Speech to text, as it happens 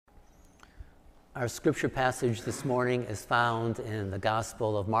Our scripture passage this morning is found in the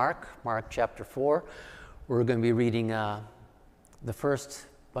Gospel of Mark, Mark chapter 4. We're going to be reading the first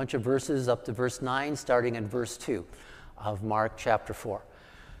bunch of verses up to verse 9, starting at verse 2 of Mark chapter 4.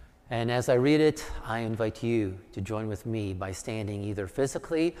 And as I read it, I invite you to join with me by standing either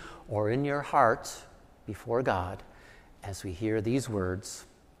physically or in your heart before God as we hear these words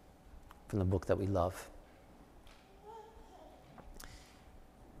from the book that we love.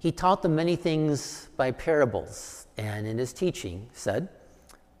 He taught them many things by parables, and in his teaching said,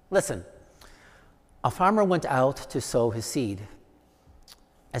 "Listen, a farmer went out to sow his seed.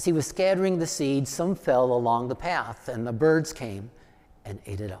 As he was scattering the seed, some fell along the path, and the birds came and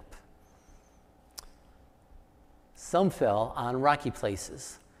ate it up. Some fell on rocky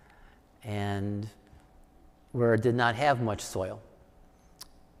places, and where it did not have much soil.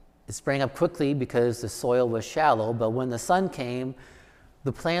 It sprang up quickly because the soil was shallow, but when the sun came,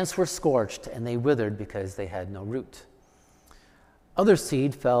 the plants were scorched and they withered because they had no root. Other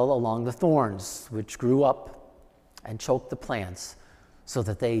seed fell along the thorns, which grew up and choked the plants so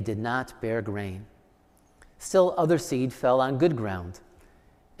that they did not bear grain. Still other seed fell on good ground.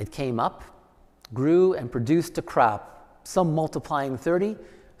 It came up, grew, and produced a crop, some multiplying 30,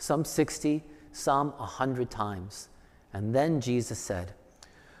 some 60, some 100 times. And then Jesus said,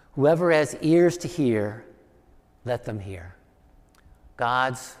 'Whoever has ears to hear, let them hear.'"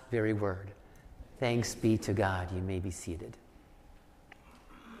 God's very word. Thanks be to God. You may be seated.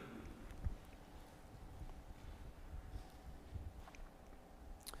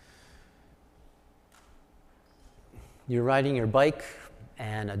 You're riding your bike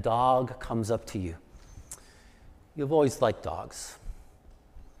and a dog comes up to you. You've always liked dogs,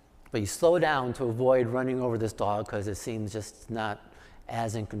 but you slow down to avoid running over this dog because it seems just not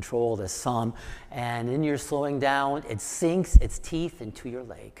as in control as some, and in your slowing down, it sinks its teeth into your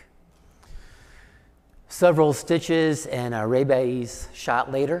leg. Several stitches and a rabies shot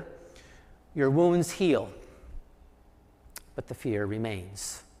later, your wounds heal, but the fear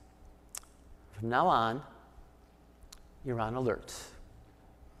remains. From now on, you're on alert.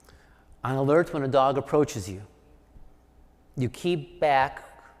 On alert when a dog approaches you. You keep back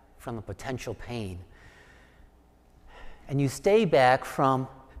from the potential pain. And you stay back from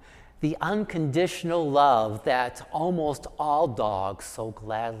the unconditional love that almost all dogs so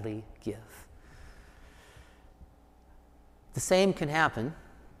gladly give. The same can happen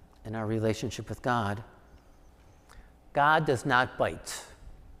in our relationship with God. God does not bite.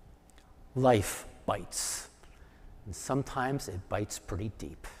 Life bites. And sometimes it bites pretty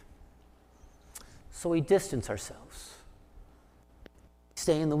deep. So we distance ourselves. We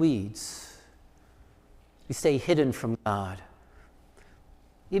stay in the weeds. We stay hidden from God,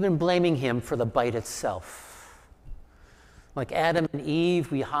 even blaming him for the bite itself. Like Adam and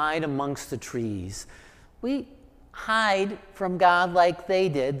Eve, we hide amongst the trees. We hide from God like they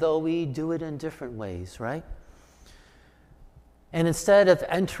did, though we do it in different ways, right? And instead of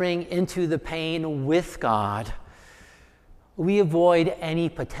entering into the pain with God, we avoid any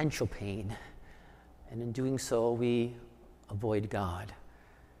potential pain. And in doing so, we avoid God.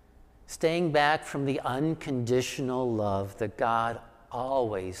 Staying back from the unconditional love that God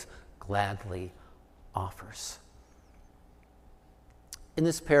always gladly offers. In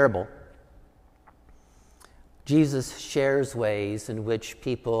this parable, Jesus shares ways in which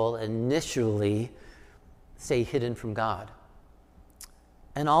people initially stay hidden from God.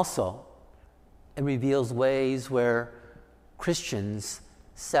 And also, it reveals ways where Christians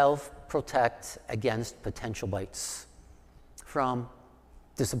self-protect against potential bites from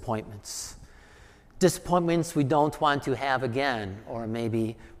disappointments. Disappointments we don't want to have again, or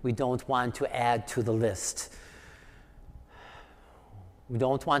maybe we don't want to add to the list. We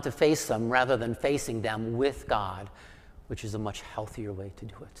don't want to face them rather than facing them with God, which is a much healthier way to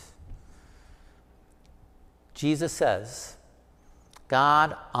do it. Jesus says,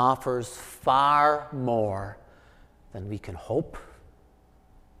 God offers far more than we can hope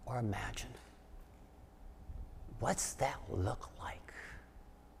or imagine. What's that look like?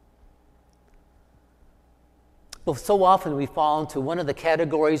 Well, so often we fall into one of the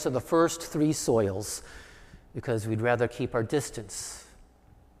categories of the first three soils because we'd rather keep our distance,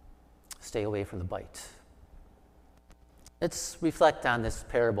 stay away from the bite. Let's reflect on this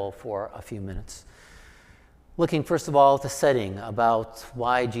parable for a few minutes. Looking first of all at the setting about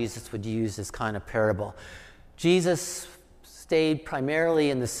why Jesus would use this kind of parable. Jesus stayed primarily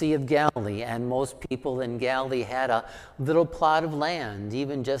in the Sea of Galilee, and most people in Galilee had a little plot of land,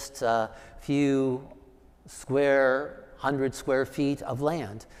 even just a few 100 square feet of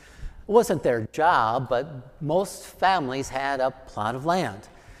land. It wasn't their job, but most families had a plot of land.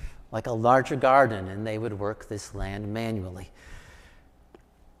 like a larger garden, and they would work this land manually.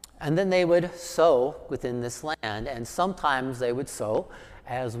 And then they would sow within this land, and sometimes they would sow,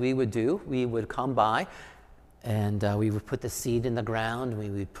 as we would do. We would come by, and we would put the seed in the ground, and we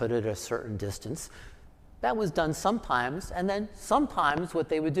would put it a certain distance. That was done sometimes, and then sometimes what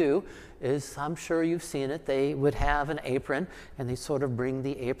they would do is, I'm sure you've seen it, they would have an apron, and they sort of bring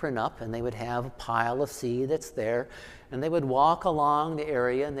the apron up, and they would have a pile of seed that's there, and they would walk along the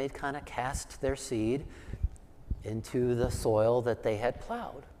area, and they'd kind of cast their seed into the soil that they had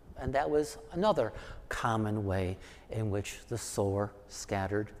plowed. And that was another common way in which the sower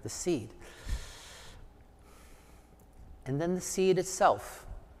scattered the seed. And then the seed itself.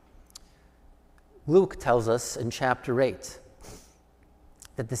 Luke tells us in chapter 8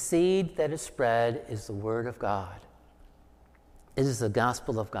 that the seed that is spread is the Word of God. It is the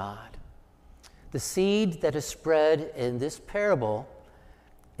gospel of God. The seed that is spread in this parable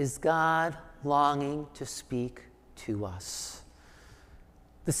is God longing to speak to us.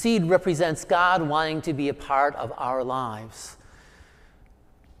 The seed represents God wanting to be a part of our lives.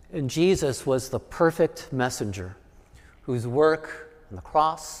 And Jesus was the perfect messenger whose work on the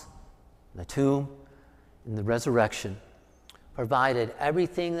cross, in the tomb, in the resurrection, provided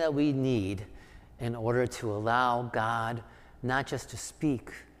everything that we need in order to allow God not just to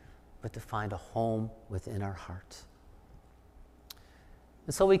speak, but to find a home within our hearts.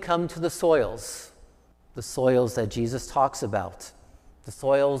 And so we come to the soils that Jesus talks about, the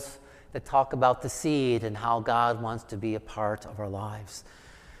soils that talk about the seed and how God wants to be a part of our lives.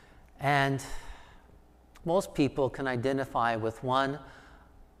 And most people can identify with one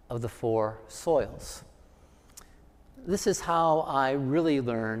of the four soils. This is how I really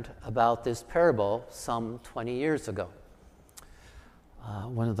learned about this parable some 20 years ago.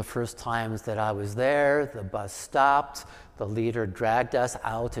 One of the first times that I was there, the bus stopped, the leader dragged us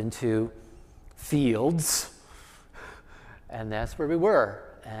out into fields, and that's where we were.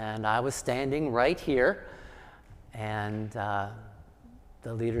 And I was standing right here, and the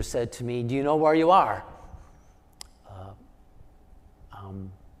leader said to me, "Do you know where you are?"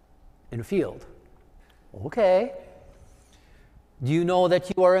 In a field. Okay. Do you know that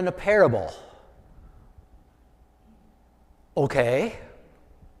you are in a parable? Okay.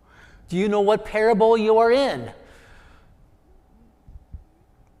 Do you know what parable you are in?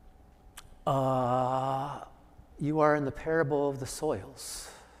 You are in the parable of the soils.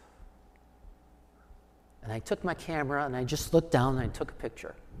 And I took my camera and I just looked down and I took a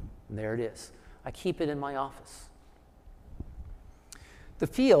picture. And there it is. I keep it in my office. The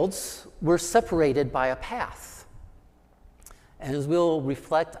fields were separated by a path. And as we'll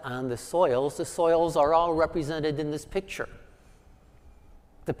reflect on the soils are all represented in this picture.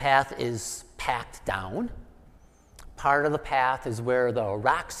 The path is packed down. Part of the path is where the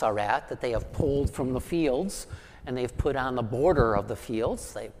rocks are at that they have pulled from the fields and they've put on the border of the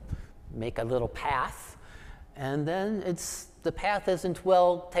fields. They make a little path. And then the path isn't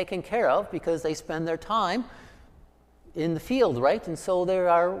well taken care of because they spend their time in the field, right? And so there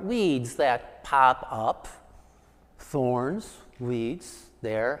are weeds that pop up, thorns, weeds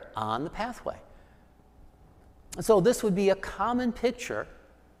there on the pathway. And so this would be a common picture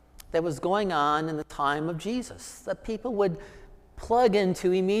that was going on in the time of Jesus, that people would plug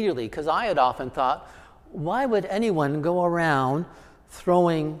into immediately, because I had often thought, why would anyone go around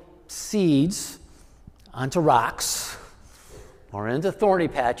throwing seeds onto rocks or into thorny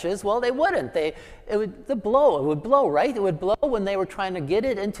patches? Well, they wouldn't. It would blow, right? It would blow when they were trying to get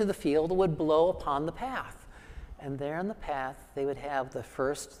it into the field. It would blow upon the path. And there on the path, they would have the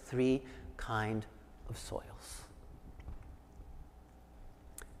first three kind of soils.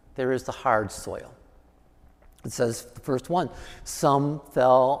 There is the hard soil. It says, the first one, some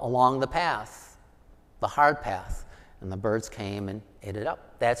fell along the path, the hard path, and the birds came and ate it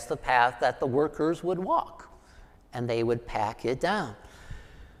up. That's the path that the workers would walk, and they would pack it down.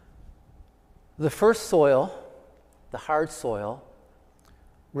 The first soil, the hard soil,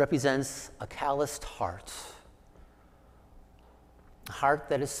 represents a calloused heart, a heart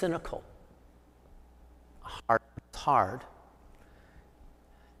that is cynical, a heart that's hard.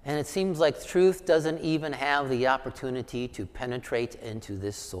 And it seems like truth doesn't even have the opportunity to penetrate into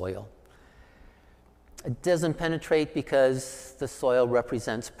this soil. It doesn't penetrate because the soil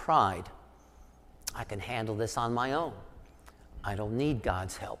represents pride. I can handle this on my own. I don't need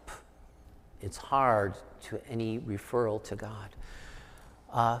God's help. It's hard to any referral to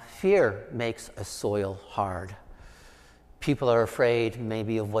God. Fear makes a soil hard. People are afraid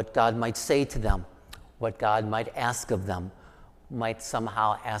maybe of what God might say to them, what God might ask of them, might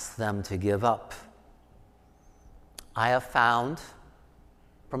somehow ask them to give up. I have found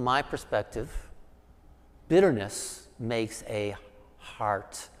from my perspective, bitterness makes a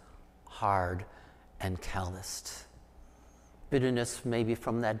heart hard and calloused. Bitterness maybe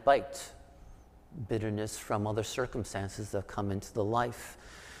from that bite. Bitterness from other circumstances that come into the life.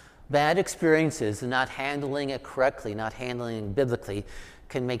 Bad experiences and not handling it correctly, not handling it biblically,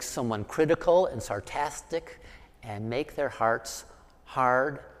 can make someone critical and sarcastic and make their hearts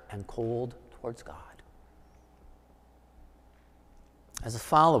hard and cold towards God. As a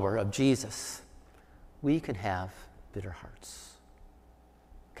follower of Jesus, we can have bitter hearts,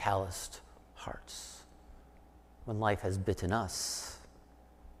 calloused hearts, when life has bitten us.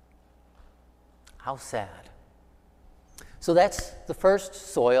 How sad. So that's the first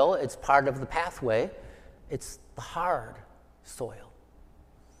soil. It's part of the pathway. It's the hard soil.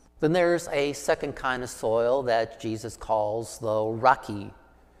 Then there's a second kind of soil that Jesus calls the rocky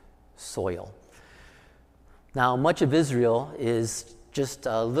soil. Now, much of Israel is just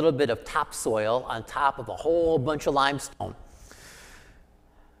a little bit of topsoil on top of a whole bunch of limestone.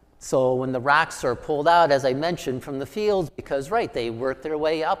 So when the rocks are pulled out, as I mentioned, from the fields, because, right, they work their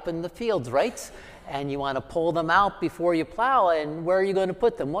way up in the fields, right? And you want to pull them out before you plow, and where are you going to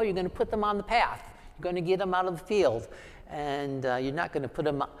put them? Well, you're going to put them on the path. You're going to get them out of the field. And you're not going to put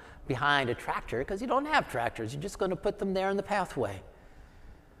them behind a tractor because you don't have tractors. You're just going to put them there in the pathway.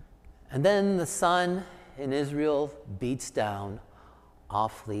 And then the sun in Israel beats down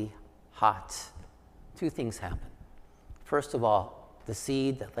awfully hot. Two things happen. First of all, the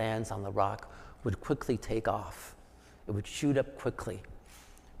seed that lands on the rock would quickly take off. It would shoot up quickly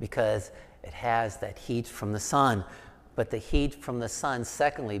because it has that heat from the sun. But the heat from the sun,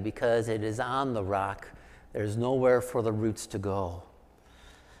 secondly, because it is on the rock, there's nowhere for the roots to go.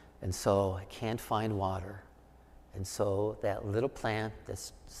 And so it can't find water. And so that little plant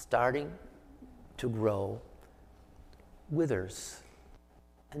that's starting to grow withers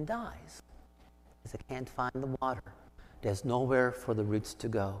and dies because it can't find the water. There's nowhere for the roots to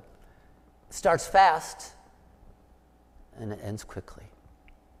go. It starts fast and it ends quickly.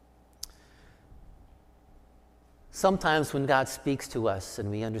 Sometimes when God speaks to us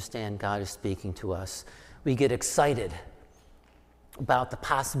and we understand God is speaking to us, we get excited about the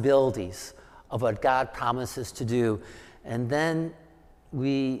possibilities of what God promises to do, and then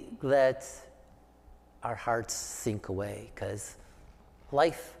we let our hearts sink away because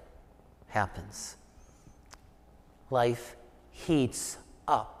life happens. Life heats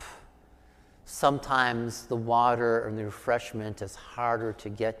up. Sometimes the water and the refreshment is harder to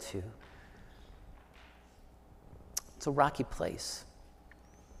get to. It's a rocky place.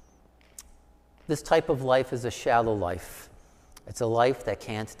 This type of life is a shallow life. It's a life that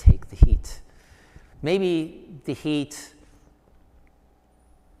can't take the heat. Maybe the heat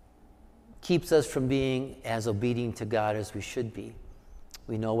keeps us from being as obedient to God as we should be.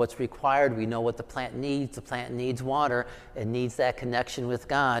 We know what's required. We know what the plant needs. The plant needs water. It needs that connection with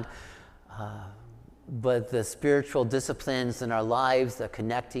God. But the spiritual disciplines in our lives, the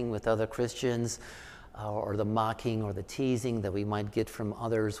connecting with other Christians, or the mocking or the teasing that we might get from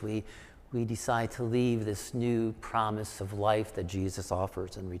others, we decide to leave this new promise of life that Jesus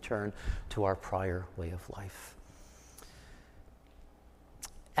offers and return to our prior way of life.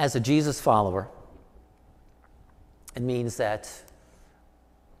 As a Jesus follower, it means that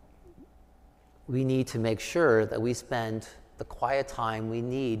we need to make sure that we spend the quiet time we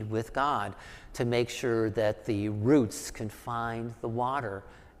need with God to make sure that the roots can find the water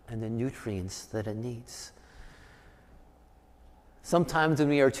and the nutrients that it needs. Sometimes when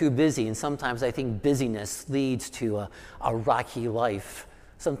we are too busy, and sometimes I think busyness leads to a rocky life.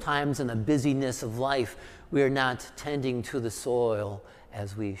 Sometimes in the busyness of life, we are not tending to the soil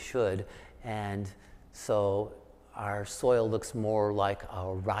as we should, and so our soil looks more like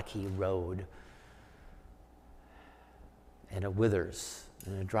a rocky road, and it withers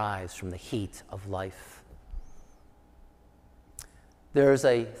and it dries from the heat of life. There's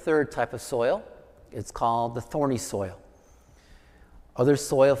a third type of soil. It's called the thorny soil. Other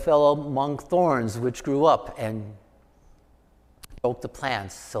soil fell among thorns, which grew up and choked the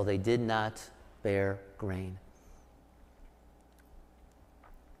plants, so they did not bear grain.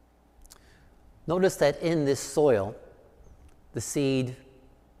 Notice that in this soil, the seed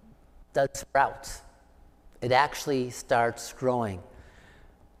does sprout. It actually starts growing.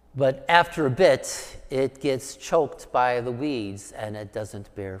 But after a bit, it gets choked by the weeds and it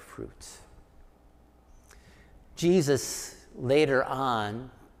doesn't bear fruit. Jesus later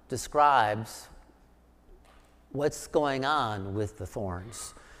on describes what's going on with the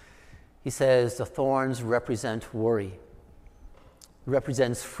thorns. He says the thorns represent worry. It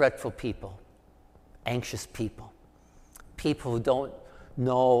represents fretful people, anxious people, people who don't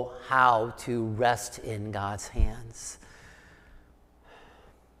know how to rest in God's hands.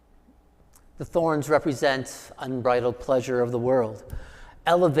 The thorns represent unbridled pleasure of the world,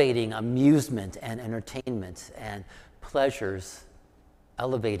 elevating amusement and entertainment and pleasures,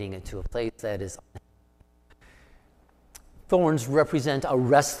 elevating it to a place that is. Thorns represent a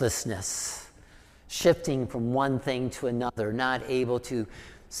restlessness, shifting from one thing to another, not able to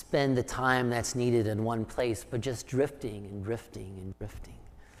spend the time that's needed in one place, but just drifting and drifting and drifting.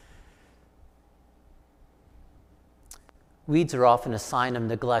 Weeds are often a sign of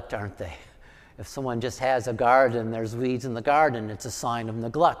neglect, aren't they? If someone just has a garden, there's weeds in the garden, it's a sign of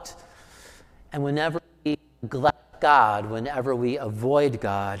neglect. And whenever we neglect God, whenever we avoid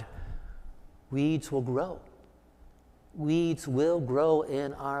God, weeds will grow. Weeds will grow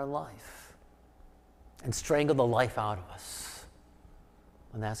in our life and strangle the life out of us.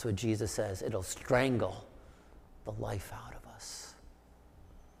 And that's what Jesus says. It'll strangle the life out of us.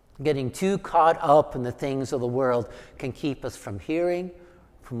 Getting too caught up in the things of the world can keep us from hearing,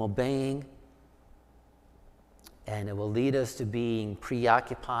 from obeying, and it will lead us to being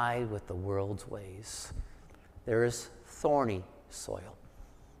preoccupied with the world's ways. There is thorny soil.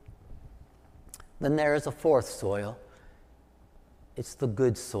 Then there is a fourth soil. It's the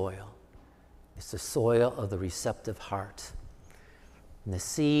good soil. It's the soil of the receptive heart. And the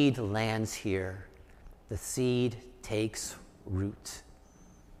seed lands here. The seed takes root.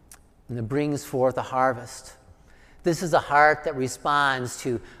 And it brings forth a harvest. This is a heart that responds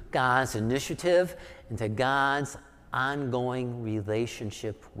to God's initiative and to God's ongoing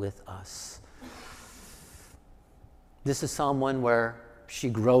relationship with us. This is someone where she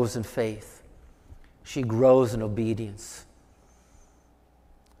grows in faith. She grows in obedience.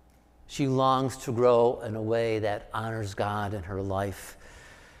 She longs to grow in a way that honors God in her life.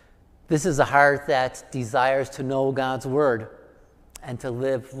 This is a heart that desires to know God's word and to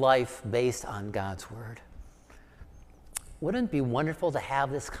live life based on God's word. Wouldn't it be wonderful to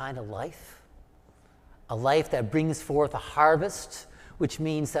have this kind of life? A life that brings forth a harvest, which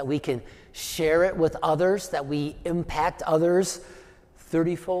means that we can share it with others, that we impact others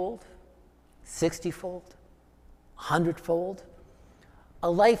 30-fold, 60-fold, 100-fold. A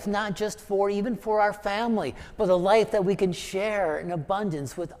life not just even for our family, but a life that we can share in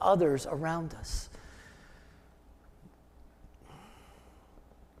abundance with others around us.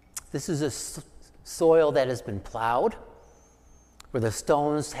 This is a soil that has been plowed, where the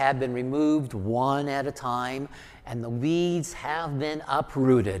stones have been removed one at a time, and the weeds have been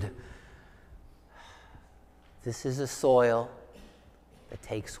uprooted. This is a soil that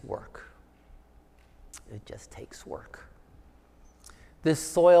takes work. It just takes work. This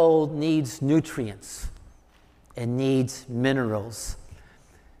soil needs nutrients. It needs minerals.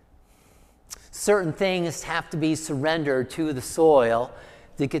 Certain things have to be surrendered to the soil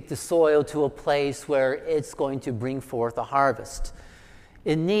to get the soil to a place where it's going to bring forth a harvest.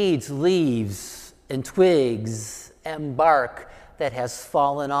 It needs leaves and twigs and bark that has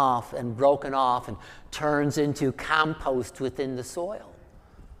fallen off and broken off and turns into compost within the soil.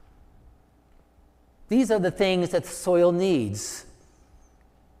 These are the things that the soil needs.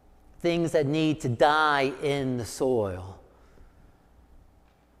 Things that need to die in the soil.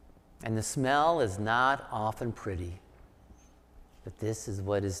 And the smell is not often pretty, but this is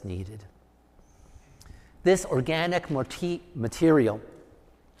what is needed. This organic material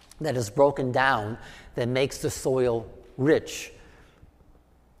that is broken down, that makes the soil rich,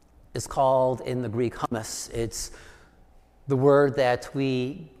 is called in the Greek humus. It's the word that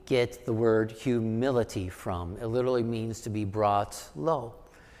we get the word humility from. It literally means to be brought low.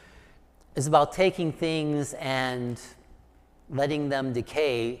 It's about taking things and letting them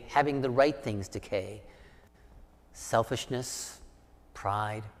decay, having the right things decay. Selfishness,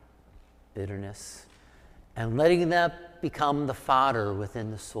 pride, bitterness, and letting that become the fodder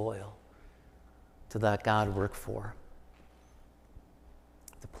within the soil to let God work for.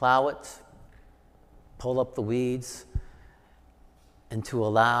 To plow it, pull up the weeds, and to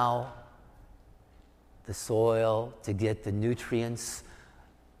allow the soil to get the nutrients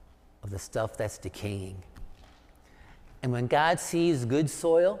of the stuff that's decaying. And when God sees good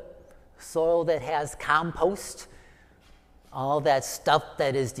soil, soil that has compost, all that stuff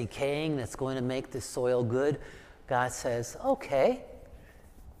that is decaying that's going to make the soil good, God says, okay,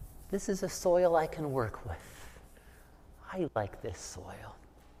 this is a soil I can work with. I like this soil.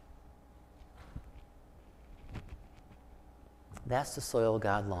 That's the soil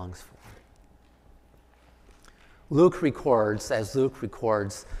God longs for. Luke records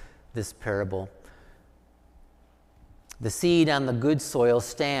this parable, the seed on the good soil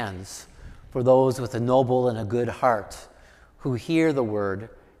stands for those with a noble and a good heart, who hear the word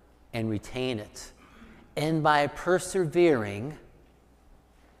and retain it, and by persevering,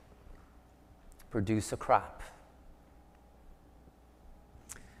 produce a crop.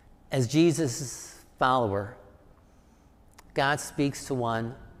 As Jesus' follower, God speaks to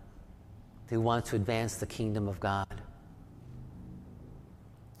one who wants to advance the kingdom of God.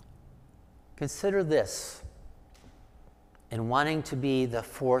 Consider this, in wanting to be the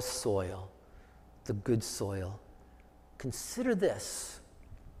fourth soil, the good soil. Consider this.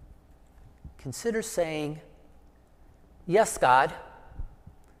 Consider saying, yes, God,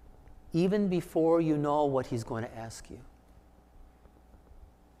 even before you know what he's going to ask you.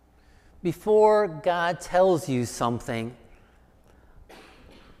 Before God tells you something,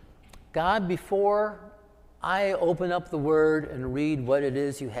 God, before I open up the word and read what it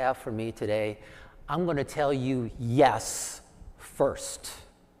is you have for me today, I'm going to tell you yes first.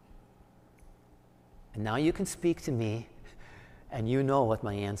 And now you can speak to me, and you know what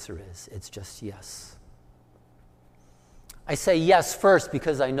my answer is. It's just yes. I say yes first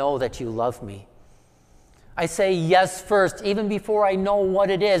because I know that you love me. I say yes first, even before I know what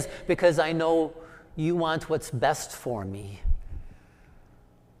it is, because I know you want what's best for me.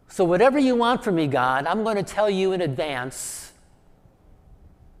 So whatever you want from me, God, I'm going to tell you in advance,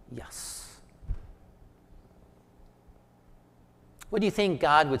 yes. What do you think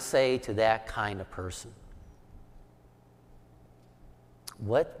God would say to that kind of person?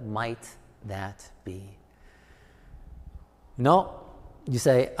 What might that be? No, you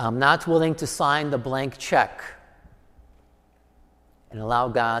say, I'm not willing to sign the blank check and allow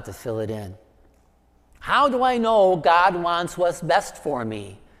God to fill it in. How do I know God wants what's best for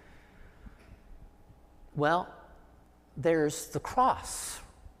me? Well, there's the cross,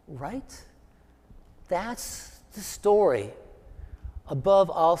 right? That's the story above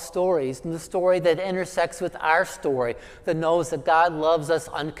all stories, and the story that intersects with our story, that knows that God loves us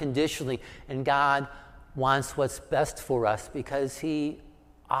unconditionally, and God wants what's best for us because he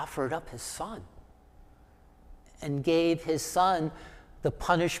offered up his son and gave his son the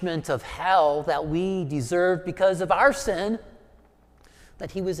punishment of hell that we deserved because of our sin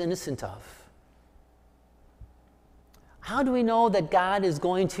that he was innocent of. How do we know that God is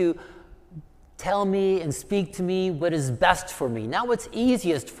going to tell me and speak to me what is best for me? Not what's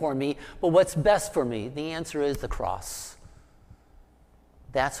easiest for me, but what's best for me. The answer is the cross.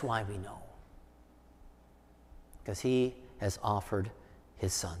 That's why we know. Because he has offered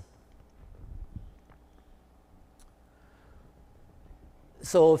his son.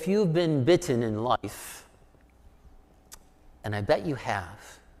 So if you've been bitten in life, and I bet you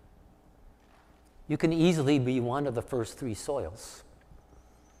have, you can easily be one of the first three soils.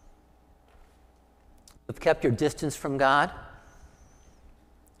 You've kept your distance from God,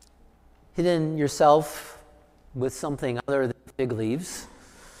 hidden yourself with something other than fig leaves,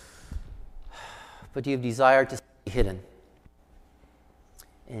 but you've desired to stay hidden.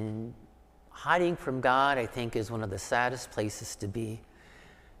 And hiding from God, I think, is one of the saddest places to be.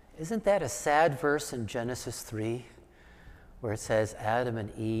 Isn't that a sad verse in Genesis 3, where it says Adam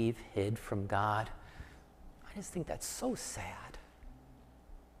and Eve hid from God? I just think that's so sad.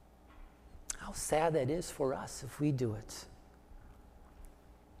 How sad that is for us if we do it.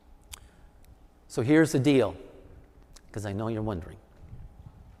 So here's the deal, because I know you're wondering.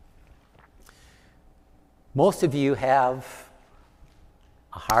 Most of you have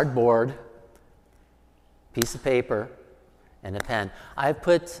a hard board, piece of paper, and a pen. I've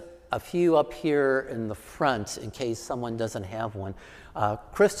put a few up here in the front in case someone doesn't have one.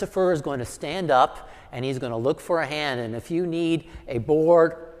 Christopher is going to stand up and he's going to look for a hand, and if you need a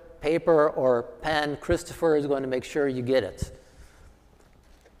board, paper, or pen, Christopher is going to make sure you get it.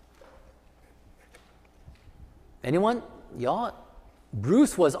 Anyone? Y'all?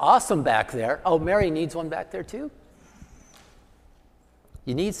 Bruce was awesome back there. Oh, Mary needs one back there too?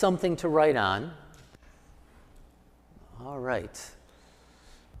 You need something to write on. All right.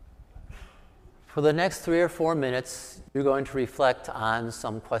 For the next 3 or 4 minutes, you're going to reflect on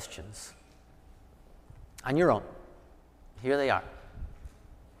some questions on your own. Here they are.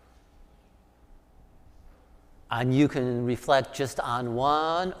 And you can reflect just on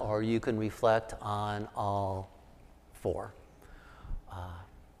one, or you can reflect on all 4.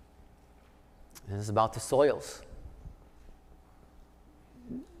 And it's about the soils.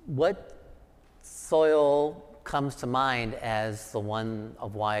 What soil comes to mind as the one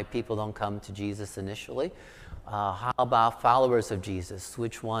of why people don't come to Jesus initially? How about followers of Jesus?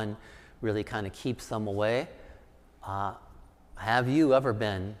 Which one really kind of keeps them away? Have you ever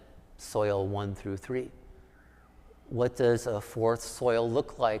been soil 1 through 3? What does a 4th soil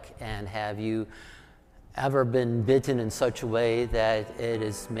look like? And have you ever been bitten in such a way that it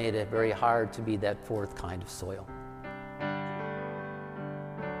has made it very hard to be that fourth kind of soil.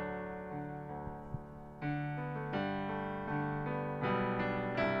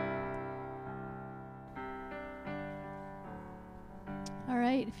 All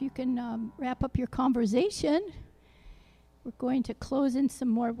right, if you can wrap up your conversation, we're going to close in some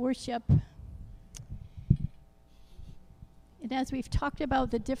more worship. And as we've talked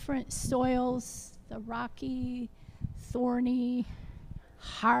about the different soils, the rocky, thorny,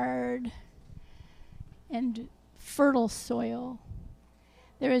 hard, and fertile soil,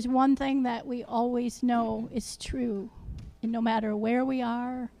 there is one thing that we always know is true. And no matter where we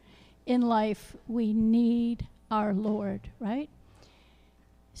are in life, we need our Lord, right?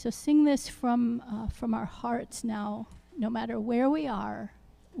 So sing this from our hearts now. No matter where we are,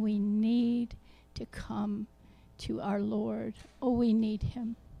 we need to come to our Lord. Oh, we need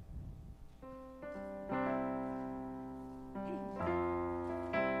him.